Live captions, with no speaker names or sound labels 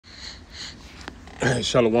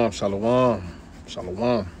Shalom, shalom,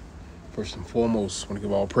 shalom. First and foremost, I want to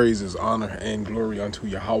give all praises, honor, and glory unto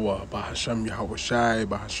Yahweh, Bahashem Yahweh Shai,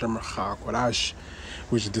 Bahashem Kodash,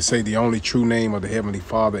 which is to say the only true name of the Heavenly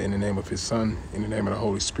Father, in the name of His Son, in the name of the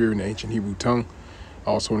Holy Spirit, in the ancient Hebrew tongue.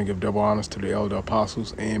 I also want to give double honors to the elder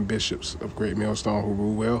apostles and bishops of Great Millstone who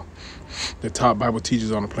rule well, the top Bible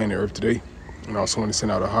teachers on the planet Earth today. And I also want to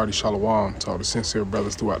send out a hearty shalom to all the sincere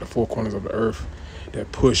brothers throughout the four corners of the earth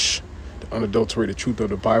that push the unadulterated truth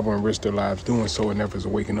of the Bible and risk their lives doing so in efforts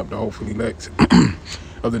of waking up the hopeful elect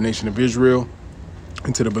of the nation of Israel.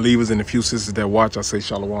 And to the believers and the few sisters that watch, I say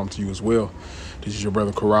shalom to you as well. This is your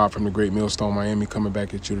brother Karab from the Great Millstone, Miami, coming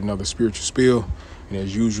back at you with another spiritual spiel. And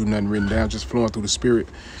as usual, nothing written down, just flowing through the spirit.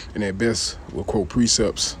 And at best, we'll quote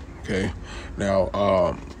precepts. Okay.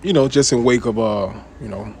 Now, just in wake of,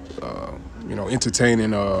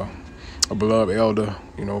 entertaining a beloved elder,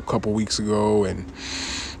 a couple weeks ago, and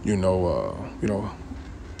the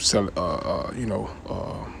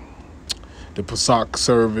Pesach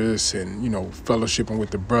service, and fellowshipping with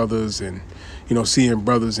the brothers, and seeing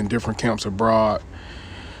brothers in different camps abroad,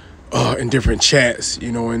 in different chats,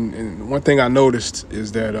 and one thing I noticed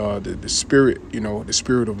is that the spirit, the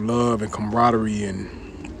spirit of love and camaraderie and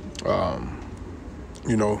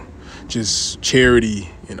just charity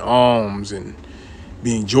and alms and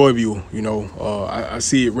being jovial, I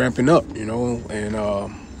see it ramping up, and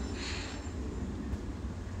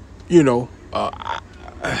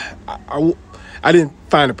I didn't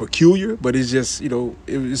find it peculiar, but it's just, it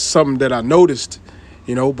was something that I noticed,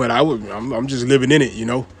 but I'm just living in it,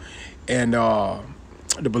 and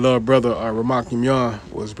the beloved brother, Ramak Yimyan,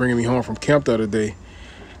 was bringing me home from camp the other day,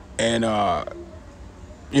 and,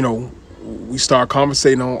 we started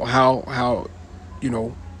conversating on how,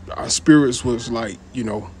 our spirits was like,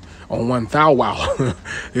 on one thou wow,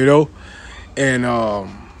 and, I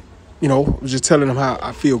was just telling him how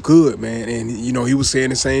I feel good, man. And, he was saying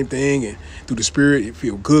the same thing, and through the spirit, it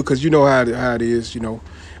feel good. Cause how it is, like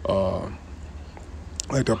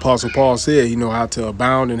the Apostle Paul said, how to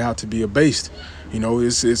abound and how to be abased.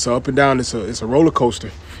 It's up and down. It's a roller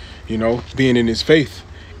coaster, being in his faith.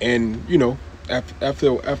 And,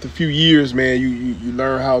 after a few years, man, you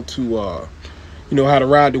learn how to, how to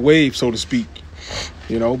ride the wave, so to speak,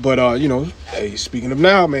 but, hey, speaking of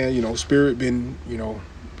now, man, spirit been,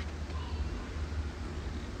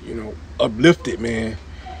 uplifted, man.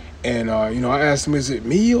 And, I asked him, is it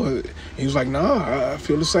me? Or he was like, nah, I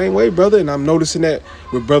feel the same way, brother. And I'm noticing that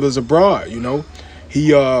with brothers abroad, he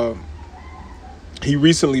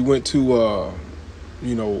recently went to,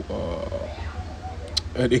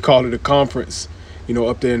 they call it a conference,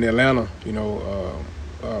 up there in Atlanta,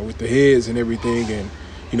 with the heads and everything. And,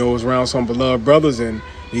 it was around some beloved brothers, and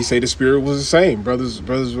he said the spirit was the same. Brothers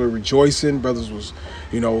were rejoicing. Brothers was,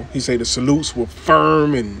 he said the salutes were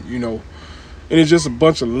firm, and, and it's just a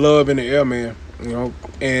bunch of love in the air, man,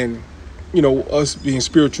 and, us being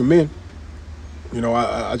spiritual men,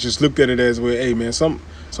 I just looked at it as, well, hey, man,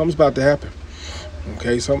 something's about to happen.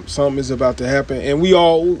 Okay. Something is about to happen. And we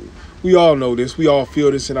all know this. We all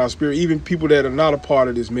feel this in our spirit. Even people that are not a part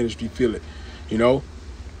of this ministry feel it,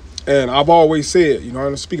 and I've always said,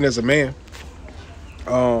 I'm speaking as a man,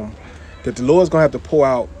 that the Lord's going to have to pour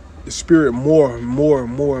out the spirit more and more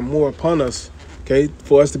and more and more upon us, okay,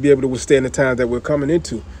 for us to be able to withstand the times that we're coming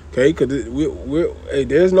into, okay, because hey,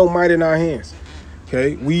 there's no might in our hands,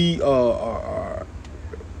 okay. We are,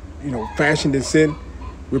 fashioned in sin.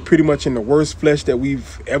 We're pretty much in the worst flesh that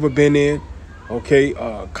we've ever been in, okay,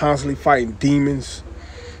 constantly fighting demons,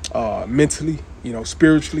 mentally,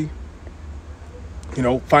 spiritually,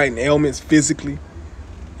 fighting ailments physically,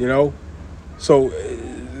 so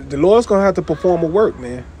the Lord's gonna have to perform a work,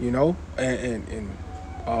 man, and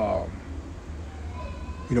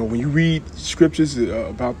when you read scriptures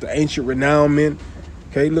about the ancient renowned men,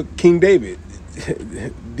 okay, look, King David,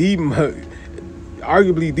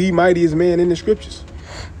 arguably the mightiest man in the scriptures,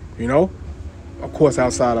 of course,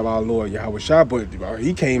 outside of our Lord Yahweh Shai, but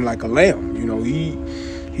he came like a lamb,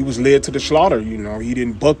 he was led to the slaughter, he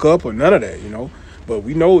didn't buck up or none of that, but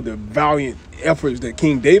we know the valiant efforts that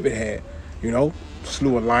King David had,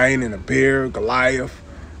 slew a lion and a bear, Goliath,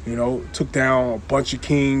 took down a bunch of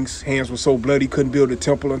kings. Hands were so bloody, couldn't build a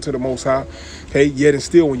temple unto the Most High. Okay, yet and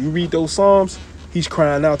still, when you read those Psalms, he's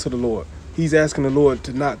crying out to the Lord. He's asking the Lord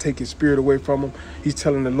to not take his spirit away from him. He's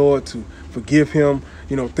telling the Lord to forgive him,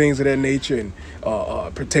 things of that nature, and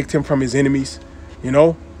protect him from his enemies,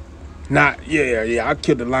 Not, I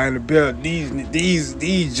killed the lion and the bear. These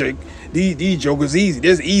jokers easy.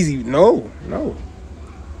 This easy. No.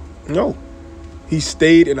 He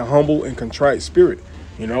stayed in a humble and contrite spirit,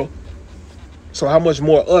 So how much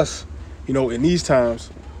more us, you know, in these times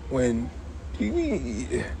when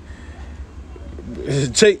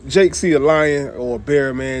Jake see a lion or a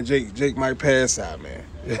bear, man, Jake might pass out, man.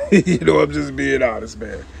 You know, I'm just being honest,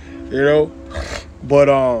 man. You know, but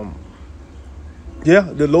yeah,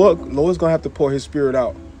 the Lord's gonna have to pour His Spirit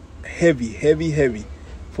out heavy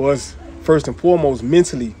for us, first and foremost,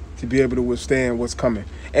 mentally, to be able to withstand what's coming.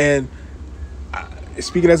 And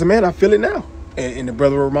speaking as a man, I feel it now. And the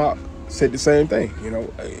brother Ramak said the same thing. You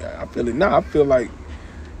know, I feel it now. I feel like,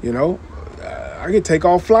 you know, I can take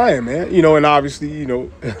off flying, man. You know, and obviously, you know,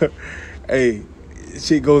 hey,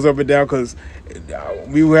 shit goes up and down because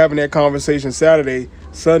we were having that conversation Sunday,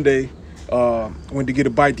 went to get a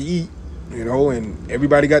bite to eat, you know, and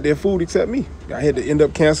everybody got their food except me. I had to end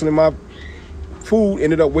up canceling my food,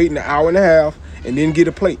 ended up waiting an hour and a half and then get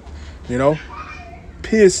a plate, you know.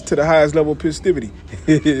 Pissed to the highest level of festivity.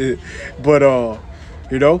 But,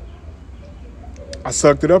 you know, I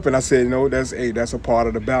sucked it up and I said, you know, that's a part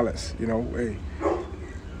of the balance, you know. Hey,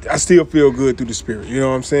 I still feel good through the Spirit, you know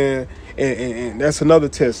what I'm saying? And that's another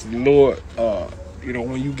test. The Lord, you know,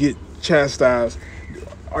 when you get chastised,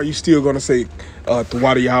 are you still going to say,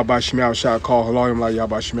 Thawada Yahweh Shemel Shah, call Halayim La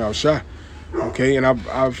Yahweh Shemel Shah? Okay, and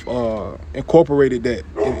I've incorporated that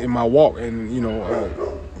in my walk, and you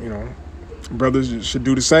know, brothers should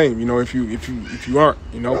do the same. You know, if you aren't,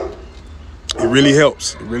 you know, it really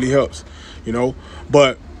helps. It really helps, you know.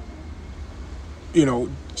 But you know,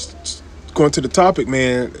 going to the topic,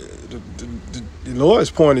 man, the Lord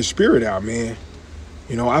is pouring His Spirit out, man.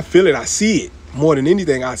 You know, I feel it. I see it. More than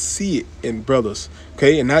anything, I see it in brothers,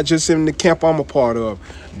 okay? And not just in the camp I'm a part of.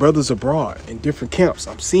 Brothers abroad in different camps,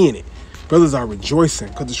 I'm seeing it. Brothers are rejoicing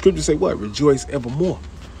because the scriptures say what? Rejoice evermore.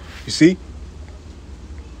 You see?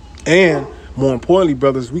 And more importantly,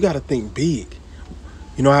 brothers, we got to think big.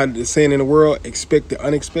 You know how the saying in the world, expect the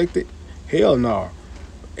unexpected? Hell no.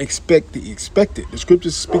 Expect the expected. The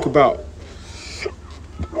scriptures speak about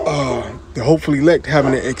the hopefully elect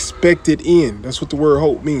having an expected end. That's what the word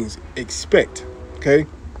hope means. Expect. Okay?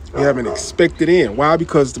 We have an expected end. Why?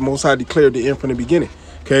 Because the Most High declared the end from the beginning.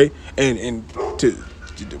 Okay? And to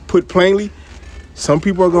put plainly, some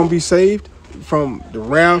people are going to be saved from the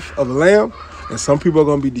wrath of the Lamb, and some people are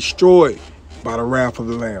going to be destroyed by the wrath of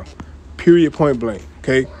the Lamb. Period, point blank.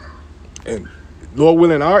 Okay? And Lord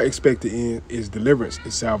willing, our expected end is deliverance,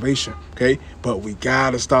 is salvation. Okay? But we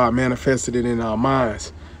got to start manifesting it in our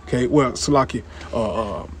minds. Okay? Well, Salaki,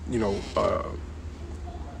 you know,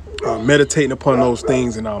 meditating upon those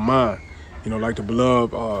things in our mind. You know, like the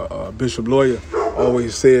beloved Bishop Lawyer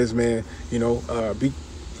always says, man, you know, be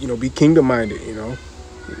kingdom minded, you know,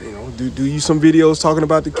 do you some videos talking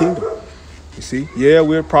about the kingdom. You see, yeah,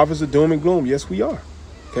 we're prophets of doom and gloom. Yes, we are.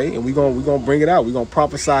 Okay, and we're gonna bring it out. We're gonna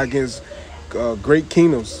prophesy against great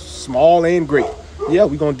kingdoms, small and great. Yeah,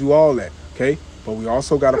 we're gonna do all that. Okay, but we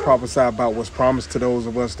also got to prophesy about what's promised to those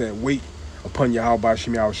of us that wait upon Yahweh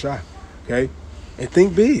Shem Yahushua. Okay, and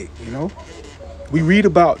think big. You know, we read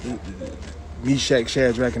about Meshach,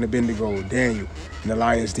 Shadrach, and Abednego, Daniel, in the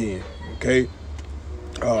lion's den. Okay.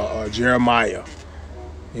 Jeremiah,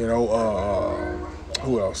 you know,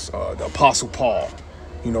 who else? The Apostle Paul,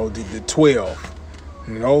 you know, the 12,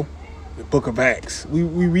 you know, the Book of Acts. We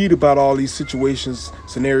read about all these situations,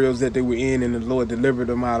 scenarios that they were in, and the Lord delivered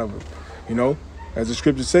them out of them. You know, as the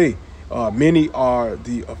scriptures say, many are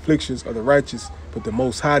the afflictions of the righteous, but the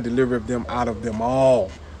Most High delivered them out of them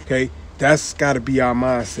all. Okay, that's got to be our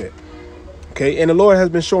mindset. Okay, and the Lord has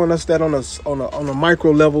been showing us that on a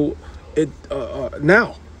micro level.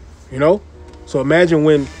 Now, you know, so imagine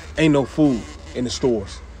when ain't no food in the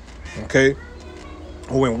stores, okay,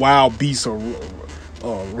 or when wild beasts are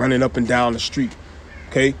running up and down the street,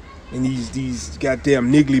 okay, and these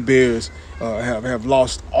goddamn niggly bears have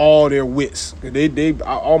lost all their wits. They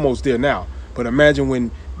are almost there now, but imagine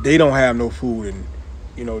when they don't have no food and,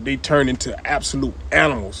 you know, they turn into absolute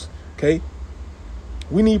animals. Okay,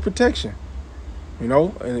 we need protection. You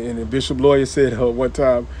know, and the Bishop Lawyer said one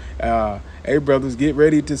time, hey, brothers, get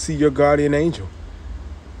ready to see your guardian angel.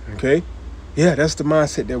 Okay? Yeah, that's the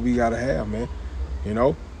mindset that we got to have, man. You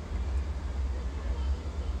know?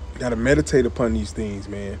 Got to meditate upon these things,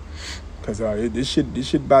 man. Because this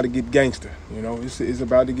shit about to get gangster. You know? It's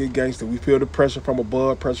about to get gangster. We feel the pressure from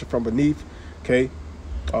above, pressure from beneath. Okay?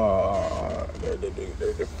 The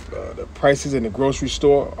prices in the grocery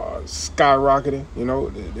store are skyrocketing. You know,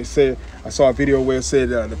 they said, I saw a video where it said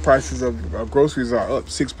the prices of groceries are up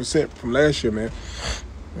 6% from last year, man.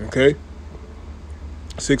 Okay,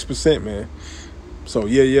 6%, man. So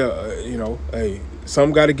yeah, you know, hey,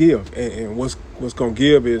 some got to give, and what's gonna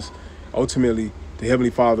give is ultimately the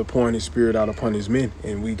Heavenly Father pouring His Spirit out upon His men,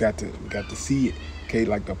 and we got to see it. Okay,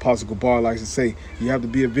 like the Apostle Gabar likes to say, you have to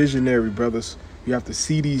be a visionary, brothers. You have to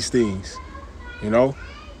see these things, you know.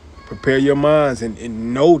 Prepare your minds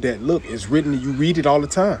and know that, look, it's written, you read it all the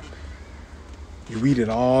time. You read it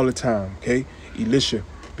all the time, okay? Elijah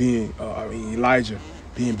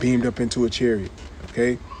being beamed up into a chariot,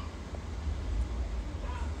 okay?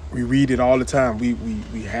 We read it all the time. We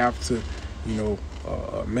have to, you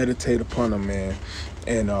know, meditate upon them, man.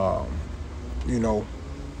 And, you know,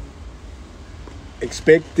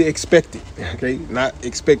 expect the expected, okay? Not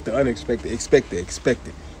expect the unexpected, expect the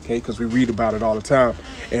expected, okay? Because we read about it all the time.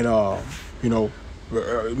 And, you know,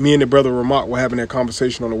 me and the brother Ramak were having that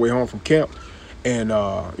conversation on the way home from camp. And,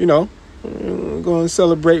 you know, we're going to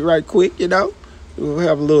celebrate right quick, you know. We'll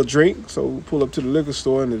have a little drink. So we pull up to the liquor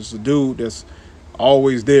store, and there's a dude that's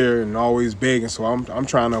always there and always begging. So I'm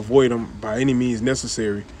trying to avoid him by any means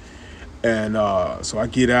necessary. And so I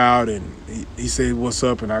get out, and he said, what's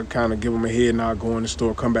up? And I kind of give him a head nod, go in the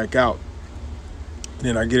store, come back out. And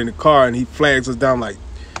then I get in the car, and he flags us down like,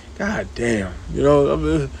 God damn. You know,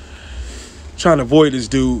 I'm trying to avoid this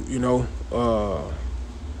dude, you know.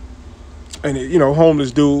 And, you know,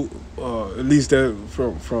 homeless dude, at least that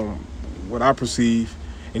from what I perceive.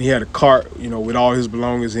 And he had a cart, you know, with all his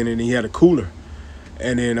belongings in it, and he had a cooler.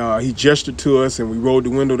 And then he gestured to us, and we rolled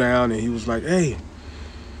the window down, and he was like, hey,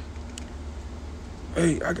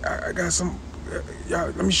 I got some, y'all,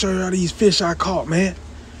 let me show you all these fish I caught, man.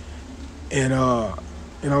 And I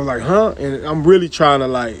was like, huh? And I'm really trying to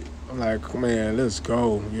I'm like, man, let's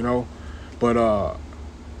go, you know. But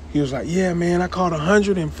he was like, yeah, man, I caught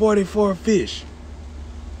 144 fish.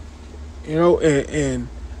 You know, and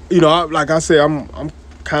you know, like I said, I'm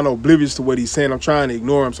kind of oblivious to what he's saying. I'm trying to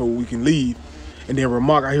ignore him so we can leave. And then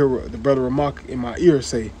I hear the brother Ramak in my ear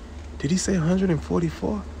say, did he say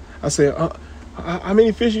 144? I said, how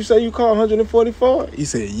many fish you say you caught? 144? He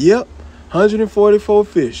said, yep, 144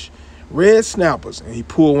 fish, red snappers. And he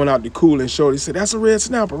pulled one out the cooler and showed it. He said, that's a red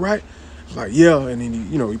snapper, right? I was like, yeah. And then,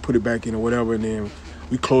 he put it back in or whatever. And then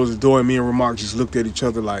we closed the door, and me and Ramak just looked at each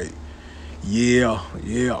other like, yeah,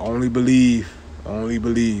 only believe.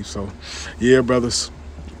 So, yeah, brothers,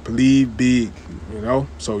 believe big, you know.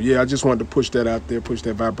 So, yeah, I just wanted to push that out there, push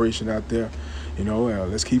that vibration out there. You know,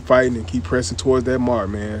 let's keep fighting and keep pressing towards that mark,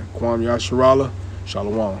 man. Kwam Yasharala,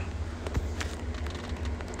 Shalom.